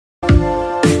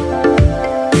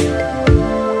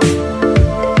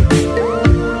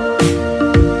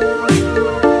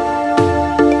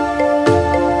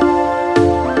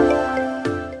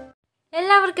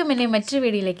എല്ലാവർക്കും മറ്റൊരു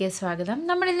വീഡിയോയിലേക്ക് സ്വാഗതം.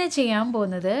 നമ്മൾ ഇന്ന് ചെയ്യാൻ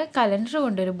പോകുന്നത് കലണ്ടർ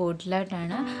കൊണ്ടൊരു ബോട്ടിൽ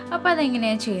ആർട്ടാണ്. അപ്പോൾ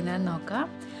അതെങ്ങനെയാണ് ചെയ്യുന്നതെന്ന് നോക്കാം.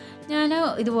 ഞാൻ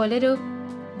ഇതുപോലെ ഒരു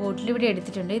ബോട്ടിൽ ഇവിടെ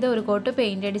എടുത്തിട്ടുണ്ട്. ഇത് ഒരു കോട്ട്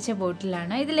പെയിൻ്റ് അടിച്ച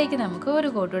ബോട്ടിലാണ്. ഇതിലേക്ക് നമുക്ക്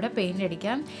ഒരു കോട്ടൂടെ പെയിൻ്റ്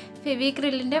അടിക്കാം.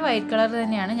 ഫെവിക്രിലിൻ്റെ വൈറ്റ് കളർ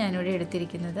തന്നെയാണ് ഞാനിവിടെ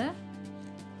എടുത്തിരിക്കുന്നത്.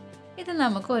 ഇത്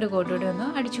നമുക്ക് ഒരു കോട്ടൂടെ ഒന്ന്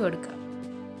അടിച്ചു കൊടുക്കാം.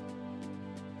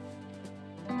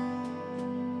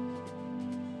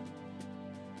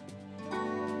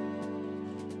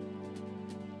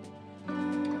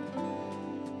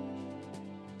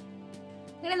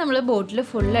 ഇങ്ങനെ നമ്മൾ ബോട്ടിൽ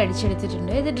ഫുൾ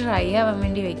അടിച്ചെടുത്തിട്ടുണ്ട്. ഇത് ഡ്രൈ ആവാൻ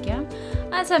വേണ്ടി വെക്കാം.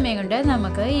 ആ സമയം കൊണ്ട്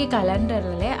നമുക്ക് ഈ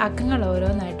കലണ്ടറിലെ അക്കങ്ങൾ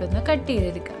ഓരോന്നായിട്ടൊന്ന് കട്ട്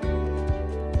ചെയ്തെടുക്കാം.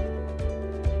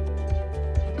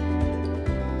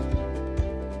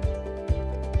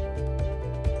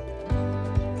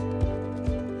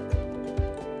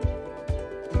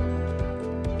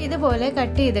 ഇതുപോലെ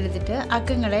കട്ട് ചെയ്തെടുത്തിട്ട്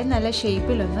അക്കങ്ങളെ നല്ല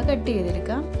ഷേപ്പിലൊന്ന് കട്ട്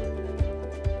ചെയ്തെടുക്കാം.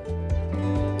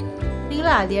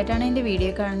 നിങ്ങൾ ആദ്യമായിട്ടാണ് എൻ്റെ വീഡിയോ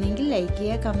കാണുന്നതെങ്കിൽ ലൈക്ക്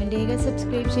ചെയ്യുക, കമൻറ്റ് ചെയ്യുക,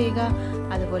 സബ്സ്ക്രൈബ് ചെയ്യുക.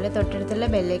 അതുപോലെ തൊട്ടടുത്തുള്ള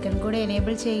ബെല്ലൈക്കൺ കൂടെ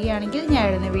എനേബിൾ ചെയ്യുകയാണെങ്കിൽ ഞാൻ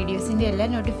ഇടുന്ന വീഡിയോസിൻ്റെ എല്ലാ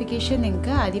നോട്ടിഫിക്കേഷൻ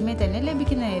നിങ്ങൾക്ക് ആദ്യമേ തന്നെ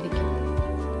ലഭിക്കുന്നതായിരിക്കും.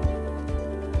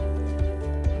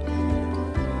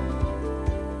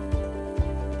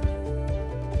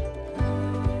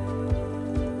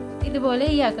 ഇതുപോലെ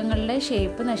ഈ അക്കങ്ങളുടെ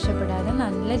ഷേപ്പ് നഷ്ടപ്പെടാതെ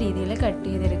നല്ല രീതിയിൽ കട്ട്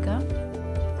ചെയ്തെടുക്കാം.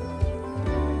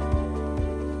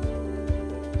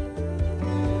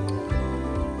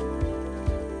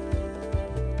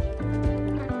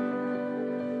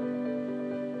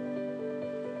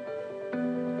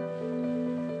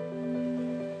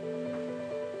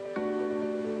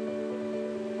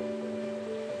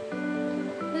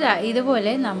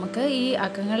 ഇതുപോലെ നമുക്ക് ഈ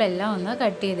അക്കങ്ങളെല്ലാം ഒന്ന്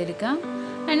കട്ട് ചെയ്തെടുക്കാം.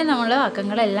 അങ്ങനെ നമ്മൾ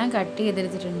അക്കങ്ങളെല്ലാം കട്ട്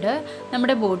ചെയ്തെടുത്തിട്ടുണ്ട്.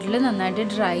 നമ്മുടെ ബോട്ടിൽ നന്നായിട്ട്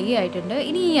ഡ്രൈ ആയിട്ടുണ്ട്.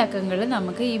 ഇനി ഈ അക്കങ്ങൾ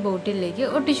നമുക്ക് ഈ ബോട്ടിലേക്ക്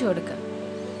ഒട്ടിച്ചു കൊടുക്കാം.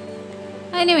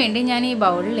 അതിനുവേണ്ടി ഞാൻ ഈ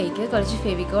ബൗളിലേക്ക് കുറച്ച്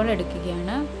ഫെവിക്കോൾ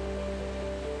എടുക്കുകയാണ്.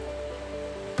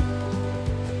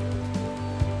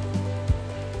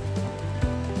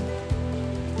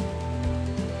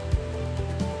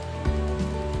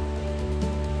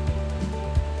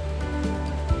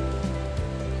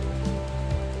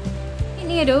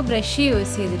 ഇനി ഒരു ബ്രഷ്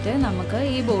യൂസ് ചെയ്തിട്ട് നമുക്ക്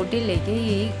ഈ ബോട്ടിലേക്ക്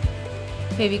ഈ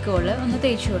ഫെവിക്കോള് ഒന്ന്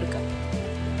തേച്ച് കൊടുക്കാം.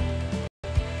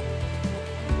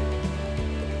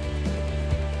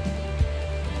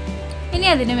 ഇനി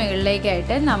അതിന്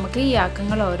മുകളിലേക്കായിട്ട് നമുക്ക് ഈ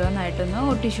അക്കങ്ങൾ ഓരോന്നായിട്ടൊന്ന്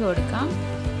ഒട്ടിച്ചു കൊടുക്കാം.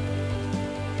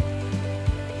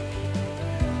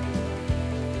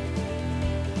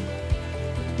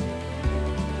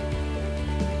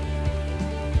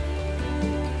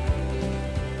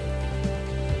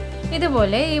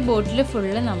 ഇതുപോലെ ഈ ബോട്ടിൽ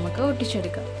ഫുള്ള് നമുക്ക്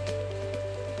ഒട്ടിച്ചെടുക്കാം.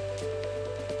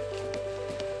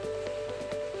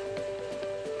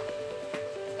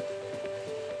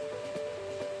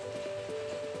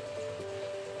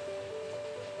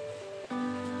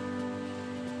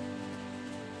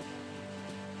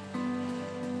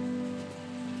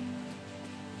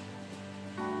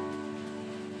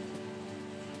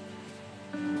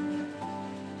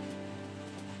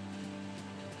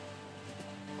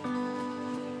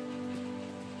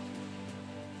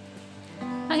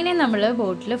 അങ്ങനെ നമ്മൾ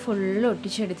ബോട്ടിൽ ഫുള്ള്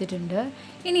ഒട്ടിച്ചെടുത്തിട്ടുണ്ട്.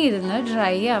 ഇനി ഇതൊന്ന്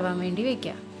ഡ്രൈ ആവാൻ വേണ്ടി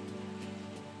വയ്ക്കാം.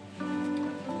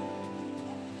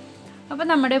 അപ്പോൾ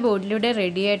നമ്മുടെ ബോട്ടിലൂടെ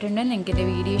റെഡി ആയിട്ടുണ്ട്. നിങ്ങൾക്ക് എൻ്റെ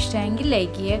വീഡിയോ ഇഷ്ടമായെങ്കിൽ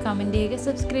ലൈക്ക് ചെയ്യുക, കമൻറ്റ് ചെയ്യുക,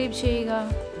 സബ്സ്ക്രൈബ് ചെയ്യുക.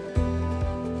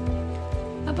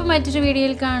 അപ്പോൾ മറ്റൊരു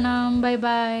വീഡിയോയിൽ കാണാം. Bye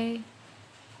bye.